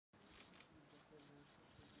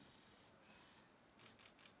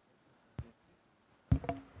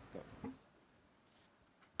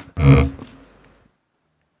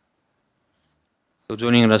So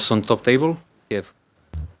joining us on top table, we have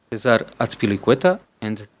Cesar Azpilicueta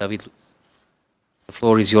and David Luiz. The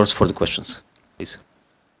floor is yours for the questions, please.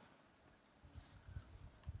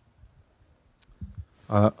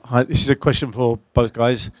 Hi, this is a question for both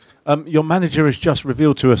guys. Your manager has just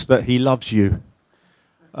revealed to us that he loves you.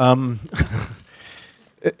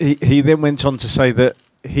 He then went on to say that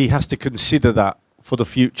he has to consider that for the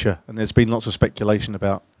future, and there's been lots of speculation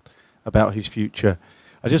about his future.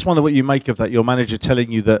 I just wonder what you make of that, your manager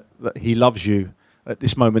telling you that he loves you at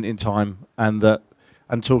this moment in time, and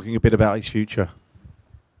talking a bit about his future.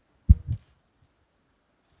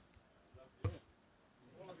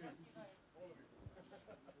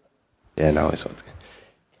 Yeah, now it's okay.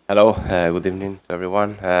 Hello, good evening to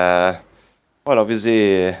everyone. Well,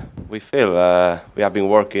 obviously, we feel we have been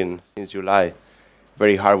working since July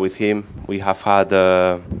very hard with him. We have had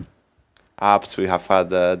ups, we have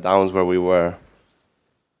had downs where we were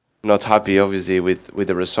not happy, obviously, with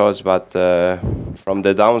the results. But from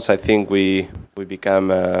the downs, I think we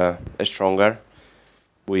became stronger.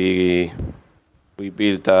 We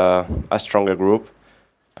built a stronger group,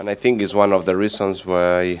 and I think it's one of the reasons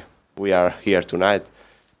why we are here tonight.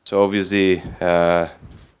 So obviously,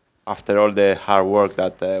 after all the hard work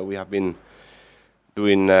that we have been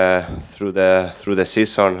doing through the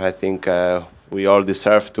season, I think we all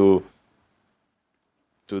deserve to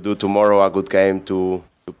do tomorrow a good game, to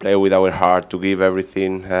play with our heart, to give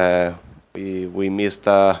everything. We missed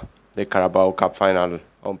the Carabao Cup final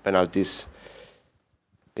on penalties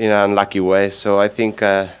in an unlucky way. So I think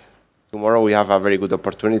tomorrow we have a very good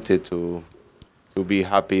opportunity to be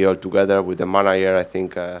happy all together with the manager. I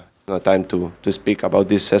think no time to speak about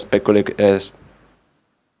this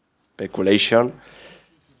speculation,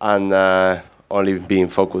 and only being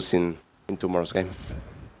focused in tomorrow's game.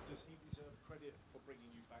 Does he deserve credit for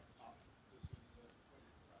bringing you back up?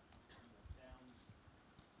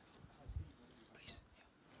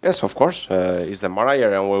 Yes, of course. He's the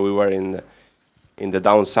manager, and when we were in the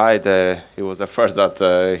downside, he was the first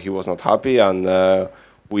that he was not happy, and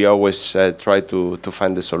we always try to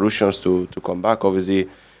find the solutions to come back. Obviously,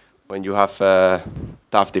 when you have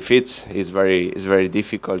tough defeats, it's very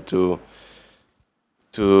difficult to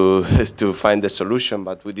find the solution.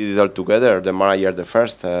 But we did it all together. The manager, the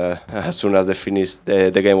first, as soon as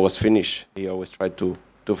the game was finished, he always tried to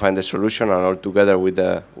find the solution, and all together with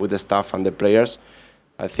the staff and the players,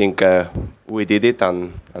 I think we did it,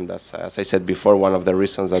 and that's, as I said before, one of the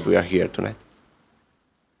reasons that we are here tonight.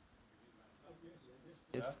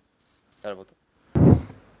 Yes.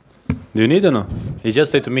 Do you need or no? He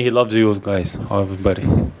just said to me he loves you guys, everybody.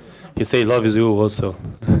 He say he loves you also.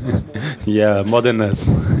 Yeah, more than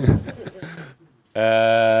us.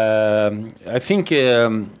 I think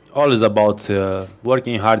all is about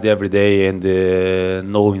working hard every day and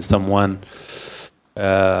knowing someone.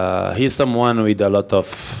 He's someone with a lot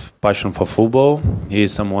of passion for football.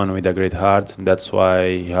 He's someone with a great heart. That's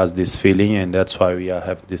why he has this feeling, and that's why we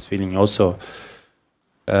have this feeling also.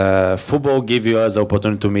 Football gives us the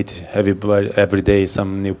opportunity to meet every day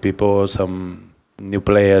some new people, some new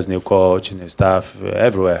players, new coach, new staff,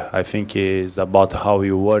 everywhere. I think it's about how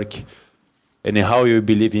you work and how you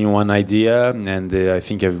believe in one idea, and I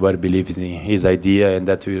think everybody believes in his idea, and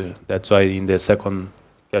that's why in the second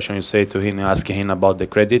question you say to him, asking him about the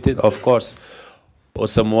credit, of course, or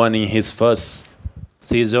someone in his first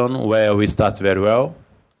season where we start very well,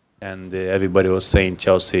 and everybody was saying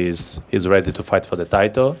Chelsea is ready to fight for the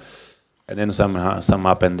title, and then some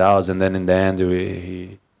up and downs, and then in the end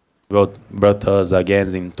he brought us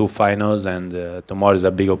again in 2 finals, and tomorrow is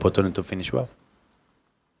a big opportunity to finish well.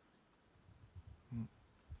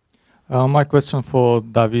 My question for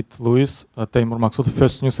David Luiz, Teimur Maksud,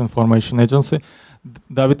 First News Information Agency.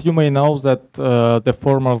 David, you may know that the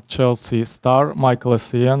former Chelsea star, Michael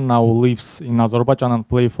Essien, now lives in Azerbaijan and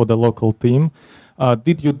plays for the local team.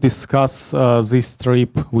 Did you discuss this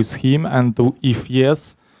trip with him, and if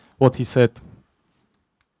yes, what he said?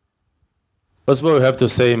 First of all, we have to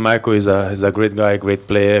say Michael is a great guy, great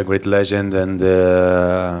player, great legend, and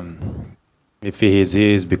if he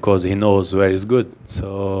is because he knows where he's good.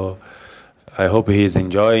 So I hope he's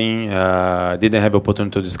enjoying. I didn't have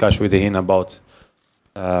opportunity to discuss with him about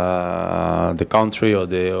the country or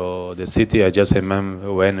the city. I just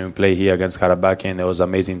remember when we played here against Karabakh, and it was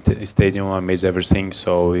amazing stadium, amazing everything.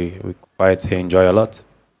 So we quite enjoy a lot.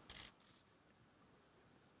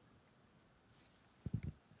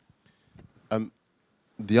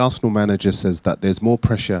 The Arsenal manager says that there's more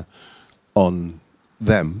pressure on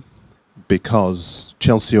them because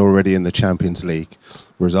Chelsea are already in the Champions League,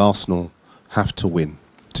 whereas Arsenal have to win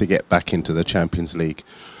to get back into the Champions League.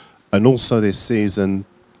 And also this season,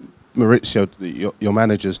 Maurizio, your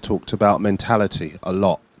managers talked about mentality a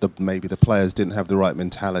lot. Maybe the players didn't have the right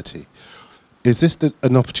mentality. Is this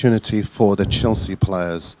an opportunity for the Chelsea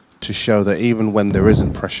players to show that even when there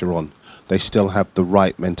isn't pressure on, they still have the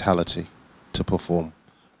right mentality to perform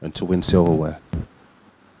and to win silverware?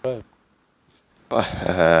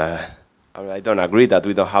 I don't agree that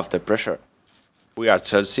we don't have the pressure. We are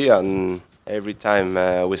Chelsea, and every time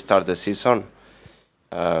we start the season,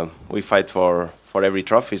 we fight for every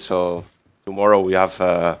trophy. So tomorrow we have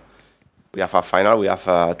a final, we have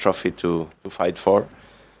a trophy to fight for.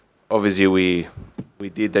 Obviously, we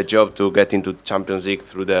did the job to get into Champions League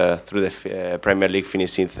through the Premier League,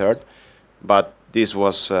 finishing third. But this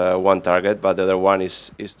was one target, but the other one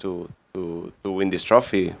is to win this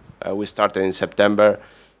trophy. We started in September,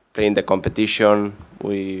 playing the competition.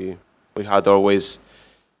 We had always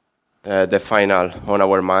the final on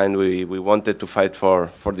our mind. We wanted to fight for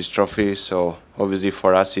this trophy. So obviously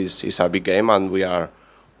for us is a big game, and we are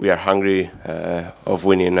hungry of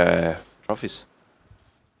winning trophies.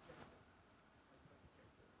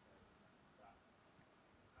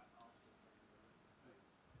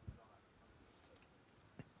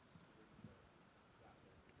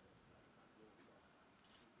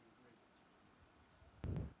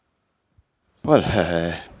 Well,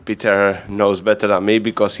 Peter knows better than me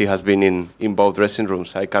because he has been in both dressing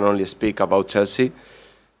rooms. I can only speak about Chelsea.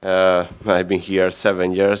 I've been here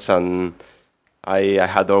 7 years, and I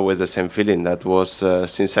had always the same feeling. That was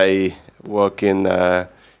since I walked into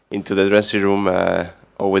the dressing room,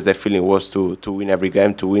 always the feeling was to win every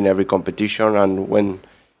game, to win every competition. And when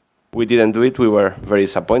we didn't do it, we were very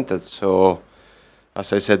disappointed. So,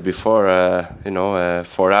 as I said before,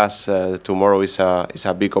 for us, tomorrow is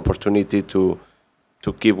a big opportunity to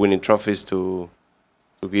keep winning trophies, to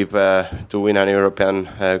win an European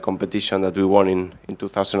competition that we won in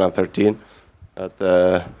 2013.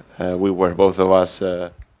 That we were, both of us,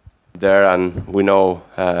 there, and we know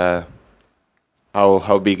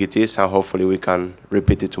how big it is, and hopefully we can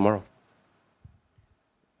repeat it tomorrow.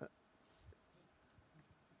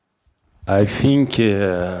 I think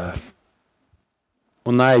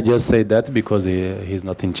Unai just said that because he's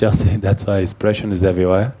not in Chelsea. That's why his pressure is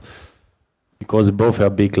everywhere. Because both are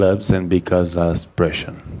big clubs and big clubs has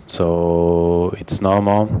pressure. So it's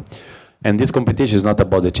normal. And this competition is not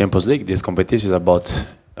about the Champions League. This competition is about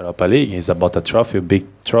Europa League. It's about a trophy, a big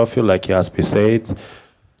trophy, like Aspi said.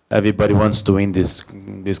 Everybody wants to win this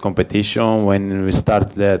competition. When we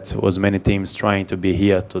started that, was many teams trying to be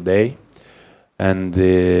here today. And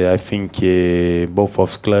I think both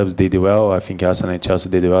of clubs did well. I think Arsenal and Chelsea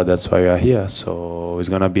did well. That's why we are here. So it's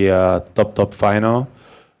going to be a top final.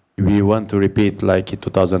 We want to repeat like in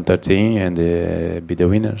 2013 and be the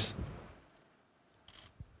winners.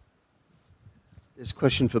 This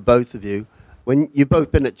question for both of you. When you've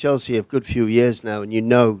both been at Chelsea a good few years now, and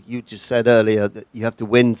you just said earlier that you have to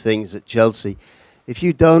win things at Chelsea. If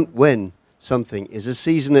you don't win something, is a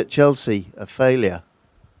season at Chelsea a failure?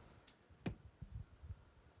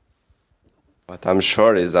 What I'm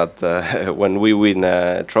sure is that when we win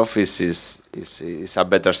trophies is a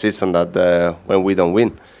better season than when we don't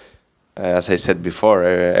win. As I said before,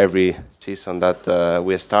 every season that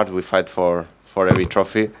we start, we fight for every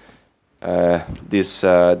trophy. This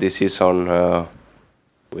season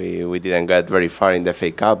we didn't get very far in the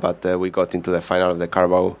FA Cup, but we got into the final of the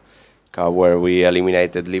Carabao Cup, where we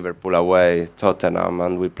eliminated Liverpool away, Tottenham,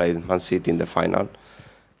 and we played Man City in the final.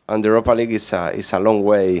 And the Europa League is a long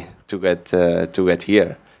way to get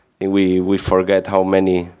here. I think we forget how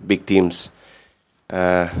many big teams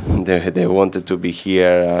they wanted to be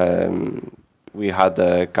here. We had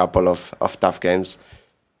a couple of tough games,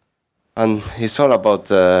 and it's all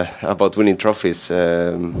about winning trophies.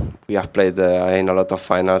 We have played in a lot of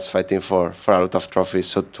finals, fighting for a lot of trophies.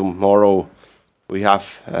 So tomorrow we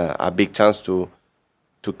have a big chance to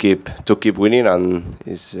keep winning, and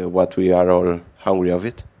is what we are all hungry of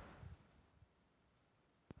it.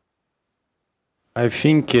 I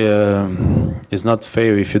think it's not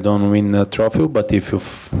fair if you don't win a trophy, but if you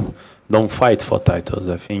don't fight for titles.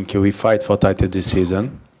 I think we fight for titles this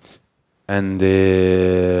season, and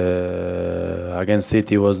against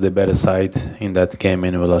City was the better side in that game,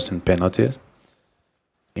 and we lost in penalties.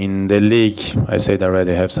 In the league, I said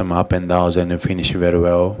already, have some up and downs, and we finish very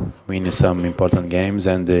well, winning some important games.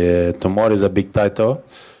 And tomorrow is a big title,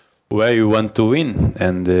 where you want to win,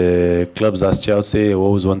 and clubs as Chelsea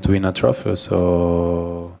always want to win a trophy.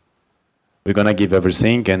 So we're gonna give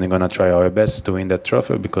everything, and we're gonna try our best to win that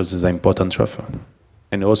trophy because it's an important trophy,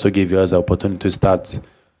 and also give us the opportunity to start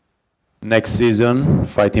next season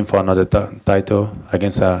fighting for another title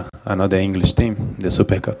against another English team, the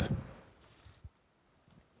Super Cup.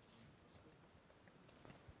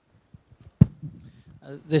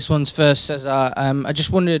 This one's first, Cesar. I just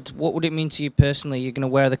wondered, what would it mean to you personally? You're going to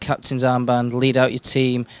wear the captain's armband, lead out your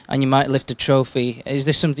team, and you might lift a trophy. Is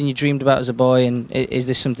this something you dreamed about as a boy, and is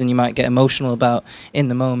this something you might get emotional about in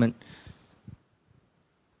the moment?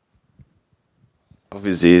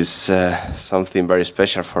 Obviously, it's something very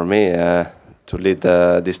special for me to lead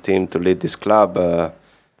this team, to lead this club.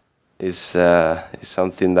 Is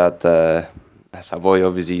something that, as a boy,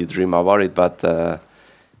 obviously you dream about it, but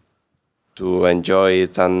to enjoy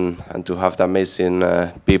it and to have the amazing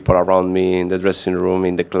people around me in the dressing room,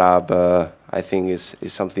 in the club, I think is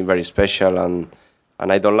something very special. And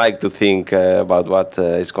I don't like to think about what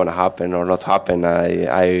is going to happen or not happen.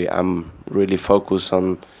 I am really focused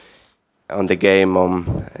on the game,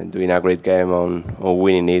 on doing a great game, on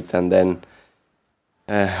winning it, and then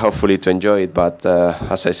hopefully to enjoy it. But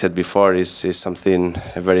as I said before, it's something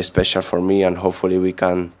very special for me, and hopefully we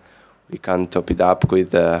can top it up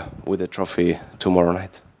with the trophy tomorrow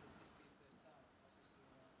night.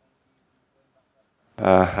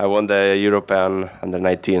 I won the European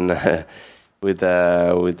under-19 with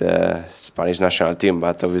the Spanish national team,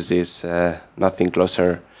 but obviously it's nothing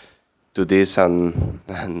closer to this, and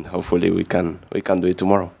hopefully we can do it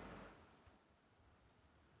tomorrow.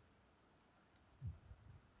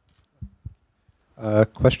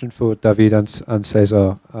 Question for David and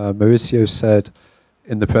Cesar. Mauricio said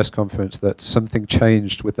in the press conference that something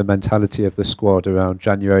changed with the mentality of the squad around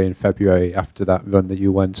January and February after that run that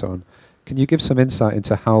you went on. Can you give some insight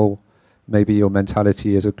into how maybe your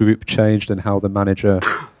mentality as a group changed and how the manager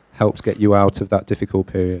helped get you out of that difficult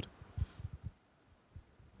period?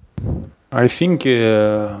 I think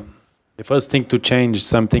the first thing to change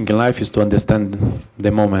something in life is to understand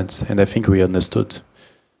the moments, and I think we understood.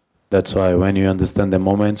 That's why when you understand the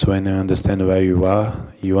moments, when you understand where you are,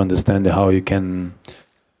 you understand how you can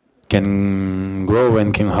grow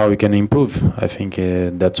and how you can improve. I think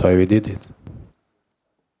that's why we did it.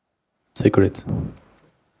 Secret.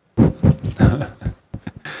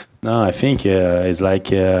 No, I think it's like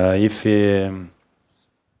if you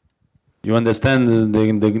understand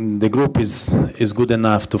the group is good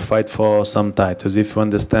enough to fight for some titles. If you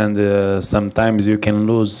understand sometimes you can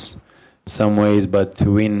lose some ways, but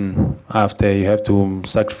to win after, you have to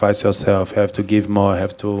sacrifice yourself, you have to give more, you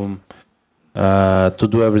have to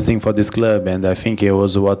do everything for this club. And I think it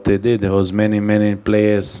was what they did. There was many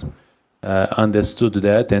players understood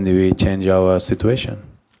that, and we changed our situation.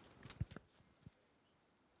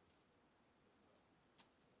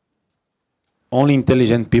 Only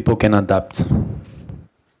intelligent people can adapt.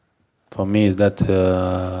 For me, is that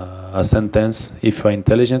a sentence? If you're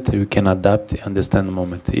intelligent, you can adapt, understand the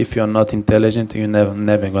moment. If you're not intelligent, you're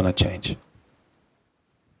never gonna change.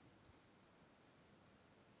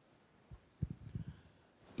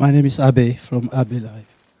 My name is Abe from Abe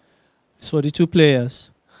Live. It's for the two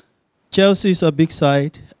players. Chelsea is a big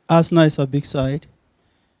side, Arsenal is a big side,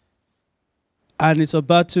 and it's a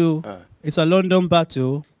battle. It's a London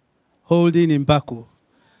battle, holding in Baku.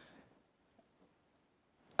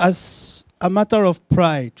 As a matter of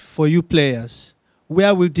pride for you players,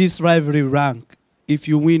 where will this rivalry rank if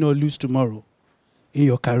you win or lose tomorrow in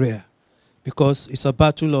your career? Because it's a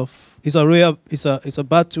battle of, it's a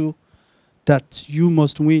battle that you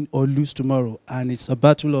must win or lose tomorrow, and it's a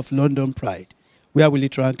battle of London pride. Where will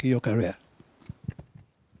it rank in your career?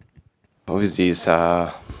 Obviously, it's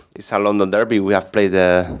a London derby. We have played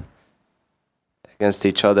against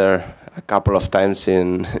each other a couple of times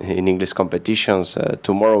in English competitions.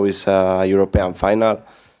 Tomorrow is a European final.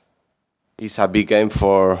 It's a big game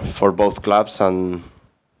for both clubs, and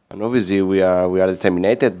obviously we are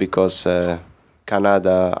determined because can add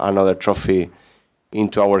another trophy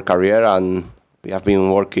into our career, and we have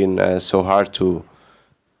been working so hard to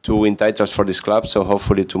win titles for this club. So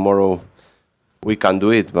hopefully tomorrow we can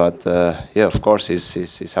do it. But yeah, of course,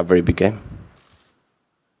 it's a very big game.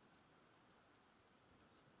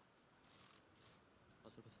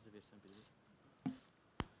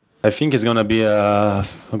 I think it's going to be a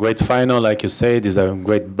great final, like you said. It's a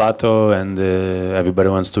great battle, and everybody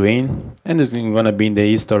wants to win. And it's going to be in the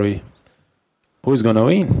history who's going to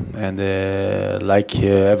win. And like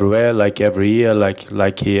everywhere, like every year, like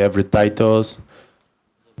every titles,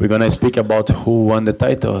 we're going to speak about who won the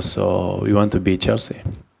title. So we want to beat Chelsea.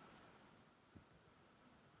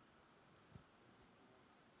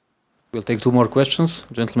 We'll take two more questions.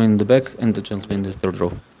 Gentleman in the back and the gentleman in the third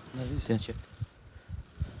row.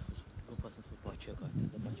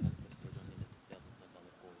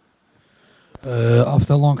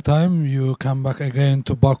 After a long time, you come back again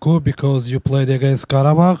to Baku because you played against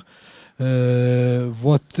Karabakh.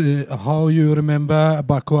 How you remember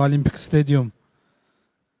Baku Olympic Stadium?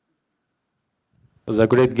 was a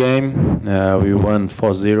great game. We won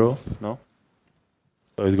 4-0. No.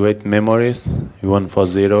 So it's great memories. We won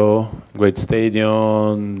 4-0. Great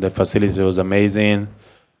stadium. The facility was amazing,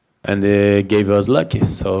 and they gave us lucky.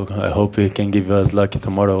 So I hope we can give us lucky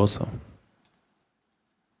tomorrow also.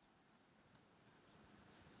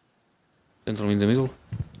 Gentleman in the middle.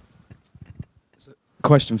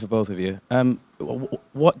 Question for both of you.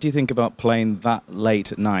 What do you think about playing that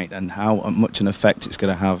late at night, and how much an effect it's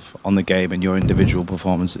going to have on the game and your individual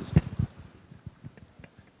performances?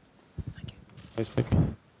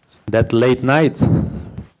 That late night,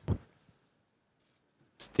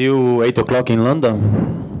 still 8 o'clock in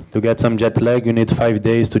London. To get some jet lag, you need 5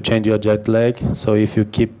 days to change your jet lag. So if you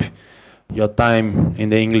keep your time in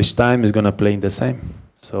the English time, it's going to play in the same.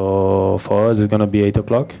 So for us, it's going to be 8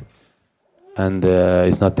 o'clock. And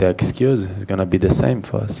it's not the excuse, it's going to be the same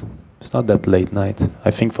for us. It's not that late night.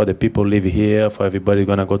 I think for the people live here, for everybody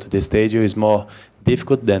going to go to the stadium, it's more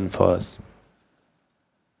difficult than for us.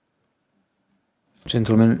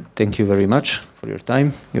 Gentlemen, thank you very much for your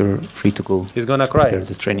time. You're free to go. He's going to cry.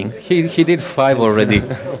 The training. He did 5 already.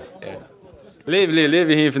 Leave him,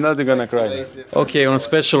 if not, he's going to cry. Okay, on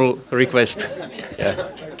special request. Yeah.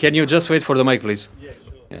 Can you just wait for the mic, please?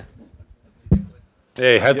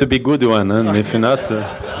 Hey, had to be good one, and if not...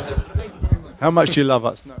 How much do you love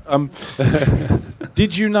us? No.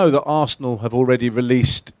 Did you know that Arsenal have already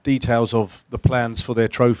released details of the plans for their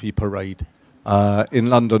trophy parade in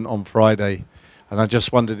London on Friday? And I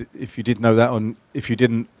just wondered if you did know that, and if you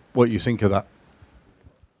didn't, what you think of that.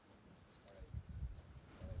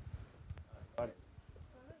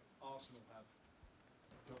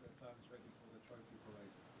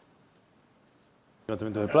 You want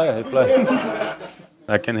me to reply?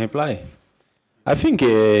 I can reply. I think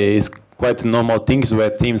it's quite normal things where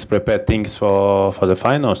teams prepare things for the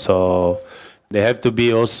final. So they have to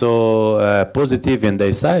be also positive in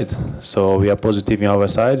their side. So we are positive in our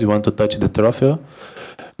side. We want to touch the trophy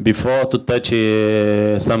before to touch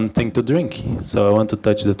something to drink. So I want to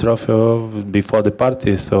touch the trophy before the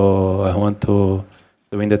party. So I want to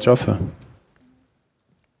win the trophy.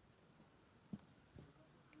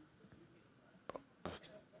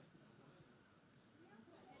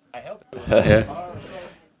 Yeah.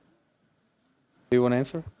 Do you want to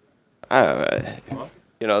answer?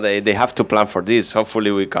 You know, they have to plan for this.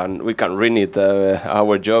 Hopefully, we can win it.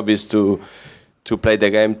 Our job is to play the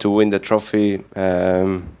game, to win the trophy.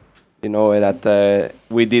 You know that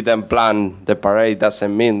we didn't plan the parade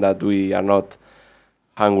doesn't mean that we are not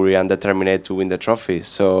hungry and determined to win the trophy.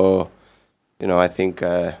 So, you know, I think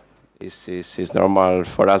it's normal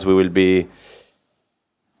for us.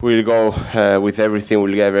 We'll go with everything.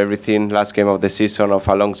 We'll give everything. Last game of the season, of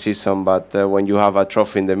a long season. But when you have a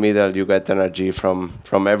trophy in the middle, you get energy from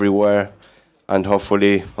everywhere. And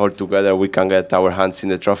hopefully, all together, we can get our hands in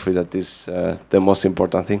the trophy. That is the most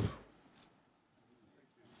important thing.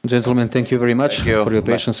 Gentlemen, thank you very much for your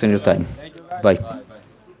patience and your time. Bye.